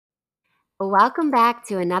Welcome back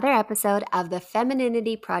to another episode of the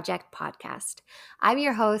Femininity Project podcast. I'm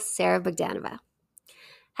your host, Sarah Bogdanova.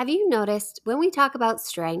 Have you noticed when we talk about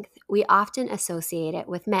strength, we often associate it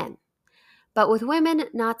with men, but with women,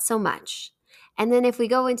 not so much. And then if we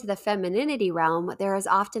go into the femininity realm, there is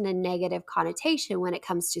often a negative connotation when it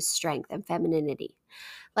comes to strength and femininity.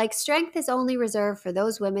 Like strength is only reserved for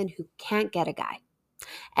those women who can't get a guy.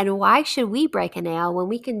 And why should we break a nail when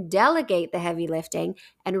we can delegate the heavy lifting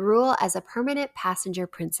and rule as a permanent passenger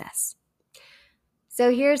princess?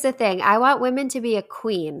 So here's the thing. I want women to be a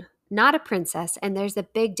queen, not a princess, and there's a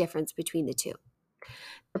big difference between the two.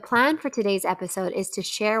 The plan for today's episode is to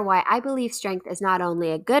share why I believe strength is not only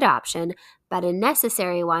a good option, but a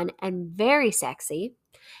necessary one and very sexy,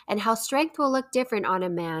 and how strength will look different on a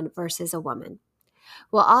man versus a woman.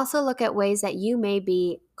 We'll also look at ways that you may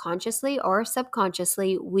be consciously or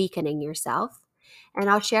subconsciously weakening yourself. And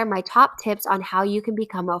I'll share my top tips on how you can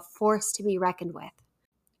become a force to be reckoned with.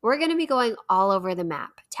 We're going to be going all over the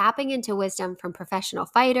map, tapping into wisdom from professional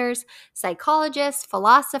fighters, psychologists,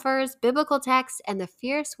 philosophers, biblical texts, and the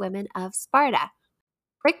fierce women of Sparta.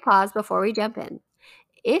 Quick pause before we jump in.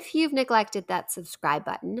 If you've neglected that subscribe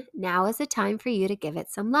button, now is the time for you to give it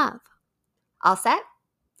some love. All set?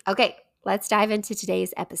 Okay, let's dive into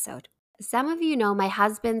today's episode. Some of you know my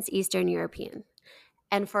husband's Eastern European,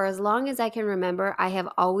 and for as long as I can remember, I have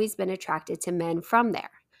always been attracted to men from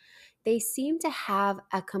there. They seem to have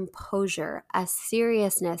a composure, a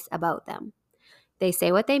seriousness about them. They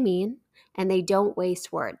say what they mean, and they don't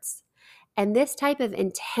waste words. And this type of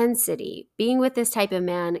intensity, being with this type of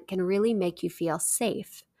man, can really make you feel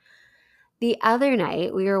safe. The other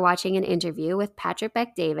night, we were watching an interview with Patrick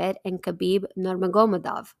Bet-David and Khabib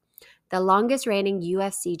Nurmagomedov, the longest reigning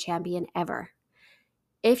UFC champion ever.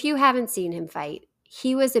 If you haven't seen him fight,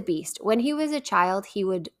 he was a beast. When he was a child, he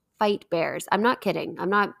would fight bears. I'm not kidding.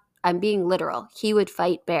 I'm being literal. He would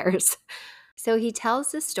fight bears. So he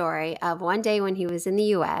tells the story of one day when he was in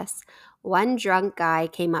the US, one drunk guy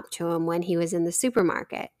came up to him when he was in the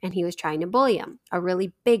supermarket and he was trying to bully him, a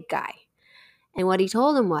really big guy. And what he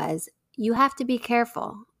told him was, "You have to be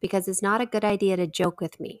careful because it's not a good idea to joke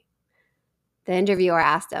with me." The interviewer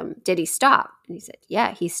asked him, "Did he stop?" And he said,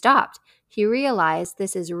 "Yeah, he stopped. He realized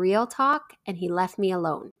this is real talk and he left me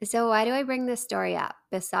alone." So why do I bring this story up?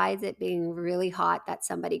 Besides it being really hot that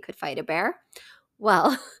somebody could fight a bear?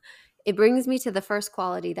 Well, it brings me to the first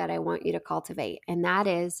quality that I want you to cultivate, and that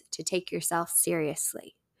is to take yourself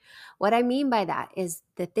seriously. What I mean by that is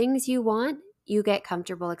the things you want, you get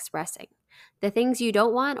comfortable expressing. The things you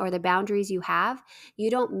don't want or the boundaries you have,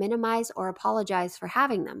 you don't minimize or apologize for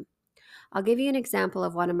having them. I'll give you an example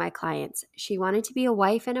of one of my clients. She wanted to be a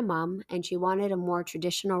wife and a mom, and she wanted a more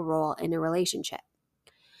traditional role in a relationship.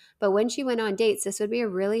 But when she went on dates, this would be a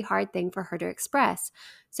really hard thing for her to express,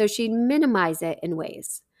 so she'd minimize it in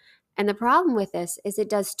ways. And the problem with this is it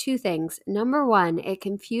does two things. Number one, it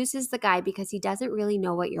confuses the guy because he doesn't really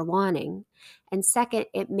know what you're wanting. And second,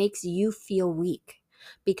 it makes you feel weak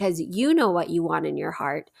because you know what you want in your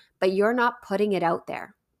heart, but you're not putting it out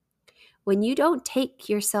there. When you don't take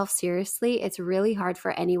yourself seriously, it's really hard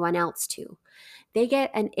for anyone else to. They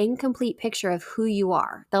get an incomplete picture of who you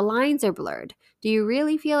are. The lines are blurred. Do you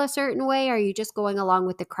really feel a certain way, or are you just going along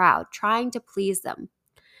with the crowd, trying to please them?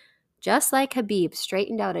 Just like Khabib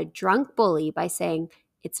straightened out a drunk bully by saying,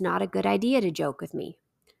 "It's not a good idea to joke with me."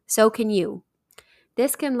 So can you.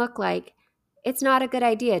 This can look like, "It's not a good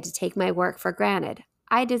idea to take my work for granted.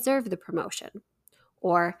 I deserve the promotion."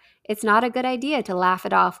 Or, "It's not a good idea to laugh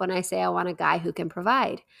it off when I say I want a guy who can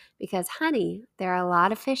provide, because, honey, there are a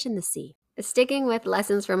lot of fish in the sea." Sticking with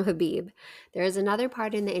lessons from Khabib, there is another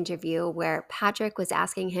part in the interview where Patrick was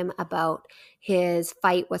asking him about his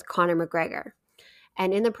fight with Conor McGregor.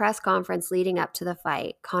 And in the press conference leading up to the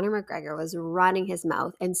fight, Conor McGregor was running his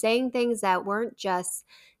mouth and saying things that weren't just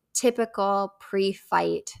typical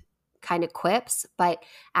pre-fight kind of quips, but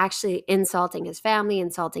actually insulting his family,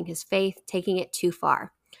 insulting his faith, taking it too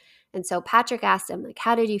far. And so Patrick asked him, like,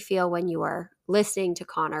 "How did you feel when you were listening to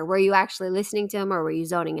Conor? Were you actually listening to him or were you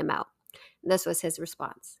zoning him out?" And this was his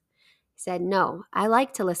response. He said, "No, I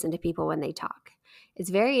like to listen to people when they talk. It's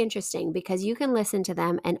very interesting because you can listen to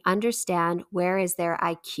them and understand where is their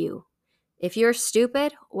IQ. If you're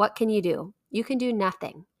stupid, what can you do? You can do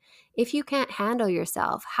nothing. If you can't handle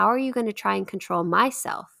yourself, how are you going to try and control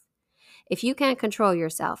myself? If you can't control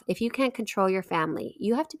yourself, if you can't control your family,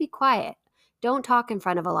 you have to be quiet. Don't talk in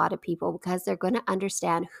front of a lot of people because they're going to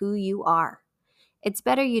understand who you are. It's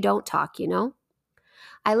better you don't talk, you know?"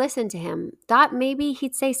 I listened to him, thought maybe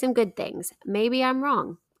he'd say some good things. Maybe I'm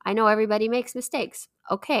wrong. I know everybody makes mistakes.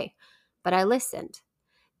 Okay, but I listened.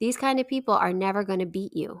 These kind of people are never going to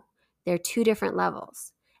beat you. They're two different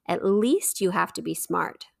levels. At least you have to be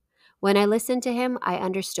smart. When I listened to him, I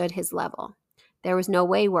understood his level. There was no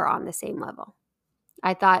way we're on the same level.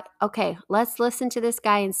 I thought, okay, let's listen to this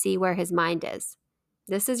guy and see where his mind is.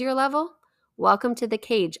 This is your level? Welcome to the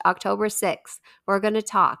cage, October 6th. We're going to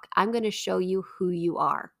talk. I'm going to show you who you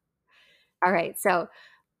are. All right, so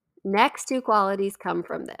next two qualities come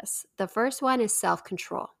from this. The first one is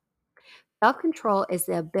self-control. Self-control is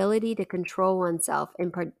the ability to control oneself,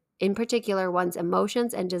 in particular one's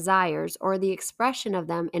emotions and desires, or the expression of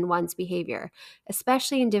them in one's behavior,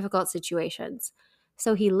 especially in difficult situations.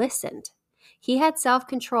 So he listened. He had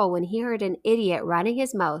self-control when he heard an idiot running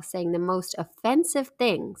his mouth saying the most offensive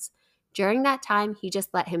things. During that time, he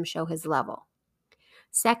just let him show his level.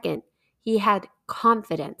 Second, he had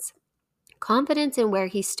confidence. Confidence in where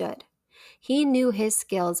he stood. He knew his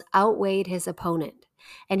skills outweighed his opponent.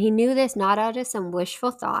 And he knew this not out of some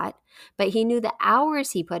wishful thought, but he knew the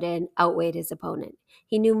hours he put in outweighed his opponent.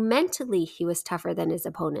 He knew mentally he was tougher than his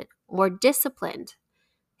opponent, more disciplined.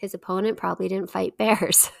 His opponent probably didn't fight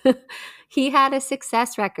bears. He had a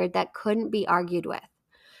success record that couldn't be argued with.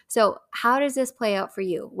 So, how does this play out for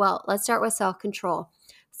you? Well, let's start with self-control.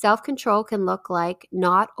 Self-control can look like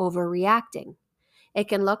not overreacting. It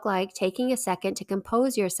can look like taking a second to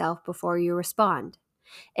compose yourself before you respond.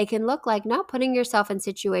 It can look like not putting yourself in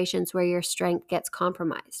situations where your strength gets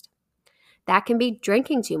compromised. That can be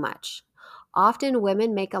drinking too much. Often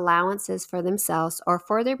women make allowances for themselves or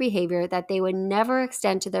for their behavior that they would never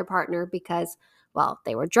extend to their partner because, well,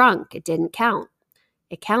 they were drunk. It didn't count.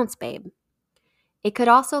 It counts, babe. It could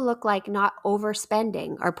also look like not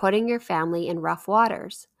overspending or putting your family in rough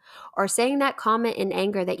waters, or saying that comment in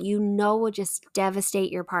anger that you know will just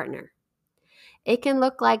devastate your partner. It can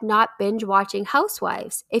look like not binge watching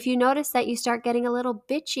Housewives if you notice that you start getting a little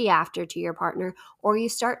bitchy after to your partner, or you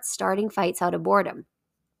start starting fights out of boredom.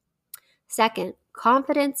 Second,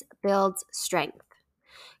 confidence builds strength.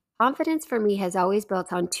 Confidence for me has always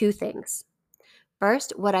built on two things.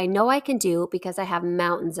 First, what I know I can do because I have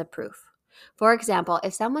mountains of proof. For example,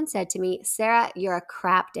 if someone said to me, Sarah, you're a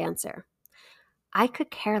crap dancer, I could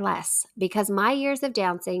care less because my years of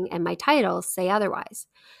dancing and my titles say otherwise.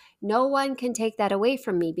 No one can take that away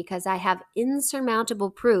from me because I have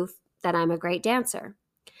insurmountable proof that I'm a great dancer.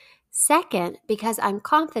 Second, because I'm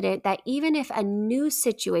confident that even if a new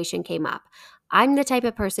situation came up, I'm the type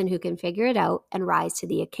of person who can figure it out and rise to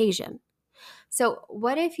the occasion. So,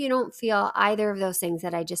 what if you don't feel either of those things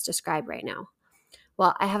that I just described right now?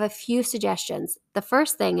 Well, I have a few suggestions. The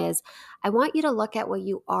first thing is I want you to look at what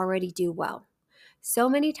you already do well. So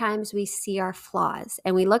many times we see our flaws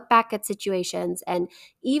and we look back at situations, and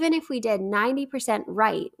even if we did 90%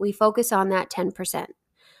 right, we focus on that 10%.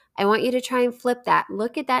 I want you to try and flip that.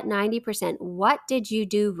 Look at that 90%. What did you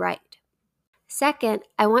do right? Second,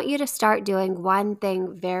 I want you to start doing one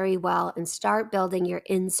thing very well and start building your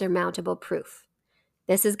insurmountable proof.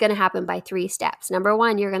 This is going to happen by 3 steps. Number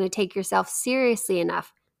 1, you're going to take yourself seriously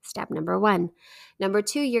enough. Step number 1. Number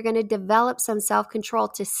 2, you're going to develop some self-control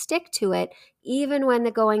to stick to it even when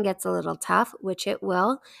the going gets a little tough, which it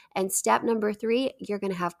will. And step number 3, you're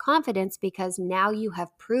going to have confidence because now you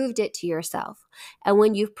have proved it to yourself. And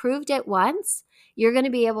when you've proved it once, you're going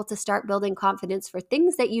to be able to start building confidence for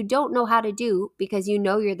things that you don't know how to do because you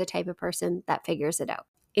know you're the type of person that figures it out.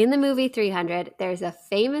 In the movie 300, there's a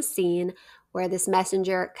famous scene where this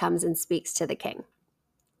messenger comes and speaks to the king.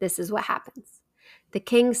 This is what happens. The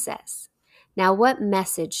king says, "Now what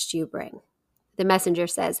message do you bring?" The messenger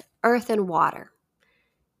says, "Earth and water."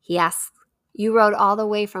 He asks, "You rode all the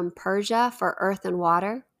way from Persia for earth and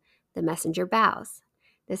water?" The messenger bows.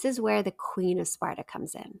 This is where the queen of Sparta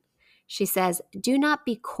comes in. She says, "Do not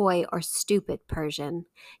be coy or stupid, Persian.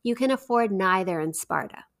 You can afford neither in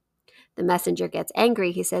Sparta." The messenger gets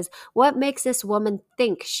angry. He says, "What makes this woman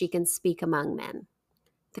think she can speak among men?"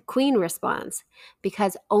 The queen responds,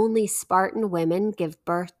 "Because only Spartan women give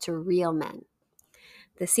birth to real men."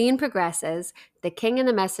 The scene progresses, the king and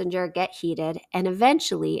the messenger get heated, and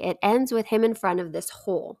eventually it ends with him in front of this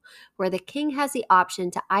hole, where the king has the option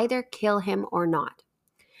to either kill him or not.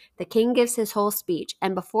 The king gives his whole speech,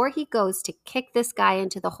 and before he goes to kick this guy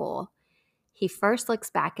into the hole, he first looks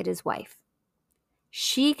back at his wife.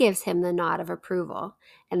 She gives him the nod of approval,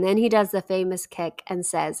 and then he does the famous kick and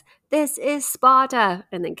says, "This is Sparta,"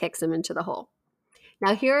 and then kicks him into the hole.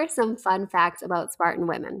 Now, here are some fun facts about Spartan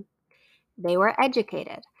women. They were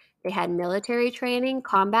educated. They had military training,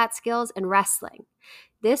 combat skills, and wrestling.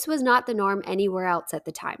 This was not the norm anywhere else at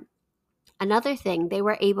the time. Another thing, they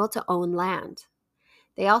were able to own land.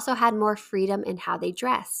 They also had more freedom in how they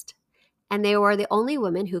dressed, and they were the only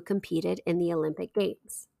women who competed in the Olympic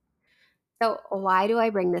Games. So why do I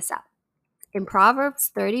bring this up? In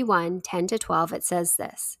Proverbs 31:10-12, it says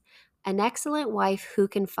this: An excellent wife who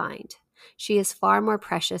can find? She is far more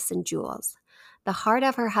precious than jewels. The heart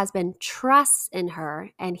of her husband trusts in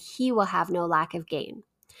her, and he will have no lack of gain.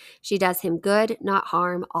 She does him good, not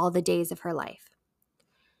harm, all the days of her life.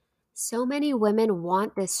 So many women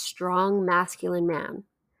want this strong, masculine man.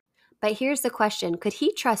 But here's the question: could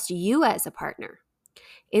he trust you as a partner?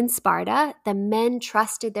 In Sparta, the men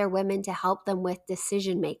trusted their women to help them with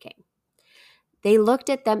decision making. They looked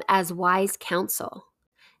at them as wise counsel.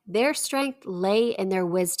 Their strength lay in their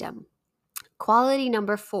wisdom. Quality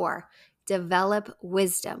number 4, develop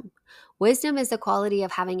wisdom. Wisdom is the quality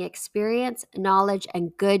of having experience, knowledge,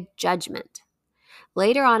 and good judgment.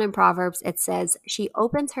 Later on in Proverbs, it says, She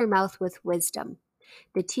opens her mouth with wisdom.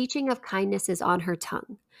 The teaching of kindness is on her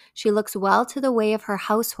tongue. She looks well to the way of her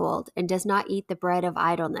household and does not eat the bread of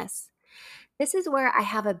idleness. This is where I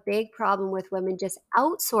have a big problem with women just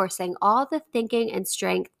outsourcing all the thinking and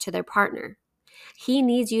strength to their partner. He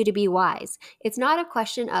needs you to be wise. It's not a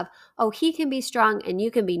question of, oh, he can be strong and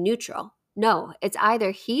you can be neutral. No, it's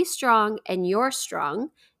either he's strong and you're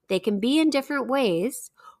strong. They can be in different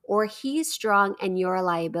ways, or he's strong and you're a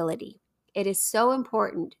liability. It is so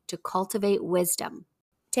important to cultivate wisdom.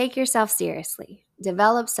 Take yourself seriously.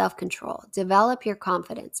 Develop self-control. Develop your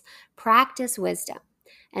confidence. Practice wisdom.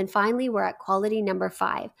 And finally, we're at quality number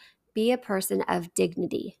 5. Be a person of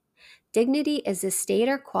dignity. Dignity is the state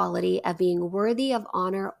or quality of being worthy of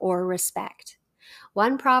honor or respect.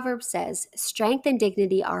 One proverb says, Strength and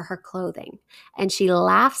dignity are her clothing, and she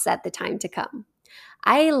laughs at the time to come.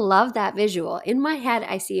 I love that visual. In my head,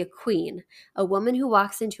 I see a queen, a woman who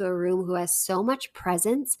walks into a room who has so much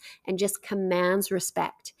presence and just commands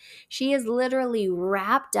respect. She is literally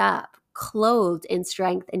wrapped up, clothed in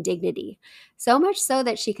strength and dignity, so much so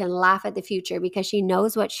that she can laugh at the future because she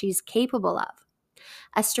knows what she's capable of.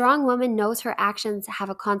 A strong woman knows her actions have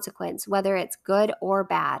a consequence, whether it's good or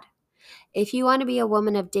bad. If you want to be a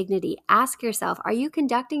woman of dignity, ask yourself, are you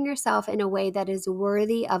conducting yourself in a way that is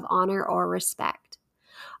worthy of honor or respect?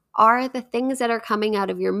 Are the things that are coming out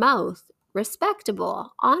of your mouth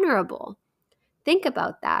respectable, honorable? Think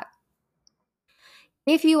about that.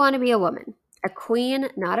 If you want to be a woman, a queen,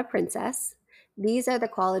 not a princess, these are the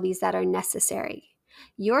qualities that are necessary.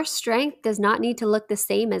 Your strength does not need to look the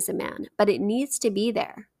same as a man, but it needs to be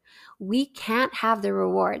there. We can't have the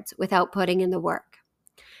rewards without putting in the work.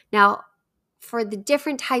 Now, for the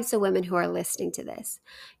different types of women who are listening to this,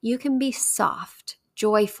 you can be soft,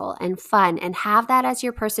 joyful, and fun and have that as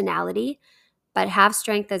your personality, but have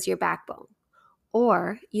strength as your backbone.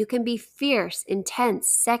 Or you can be fierce, intense,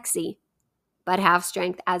 sexy, but have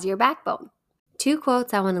strength as your backbone. 2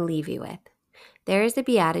 quotes I want to leave you with. There is a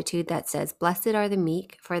beatitude that says, Blessed are the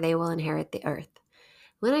meek, for they will inherit the earth.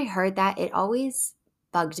 When I heard that, it always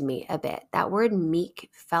bugged me a bit. That word meek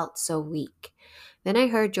felt so weak. Then I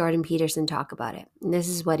heard Jordan Peterson talk about it, and this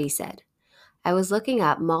is what he said. I was looking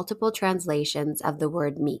up multiple translations of the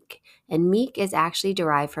word meek, and meek is actually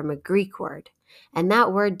derived from a Greek word. And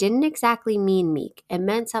that word didn't exactly mean meek. It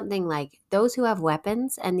meant something like those who have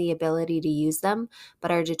weapons and the ability to use them,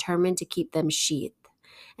 but are determined to keep them sheathed.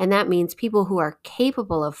 And that means people who are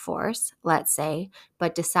capable of force, let's say,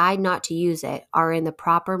 but decide not to use it, are in the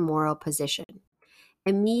proper moral position.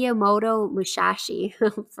 And Miyamoto Musashi,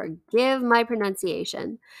 forgive my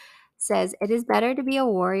pronunciation, says, It is better to be a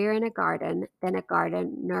warrior in a garden than a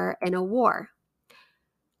gardener in a war.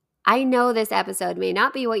 I know this episode may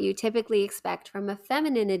not be what you typically expect from a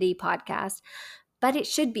femininity podcast, but it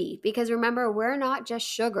should be, because remember, we're not just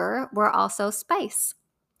sugar, we're also spice.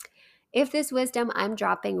 If this wisdom I'm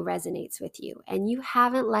dropping resonates with you and you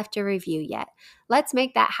haven't left a review yet, let's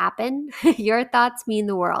make that happen. Your thoughts mean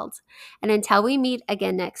the world. And until we meet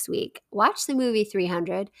again next week, watch the movie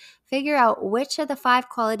 300, figure out which of the 5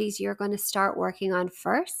 qualities you're going to start working on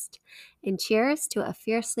first, and cheers to a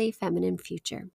fiercely feminine future.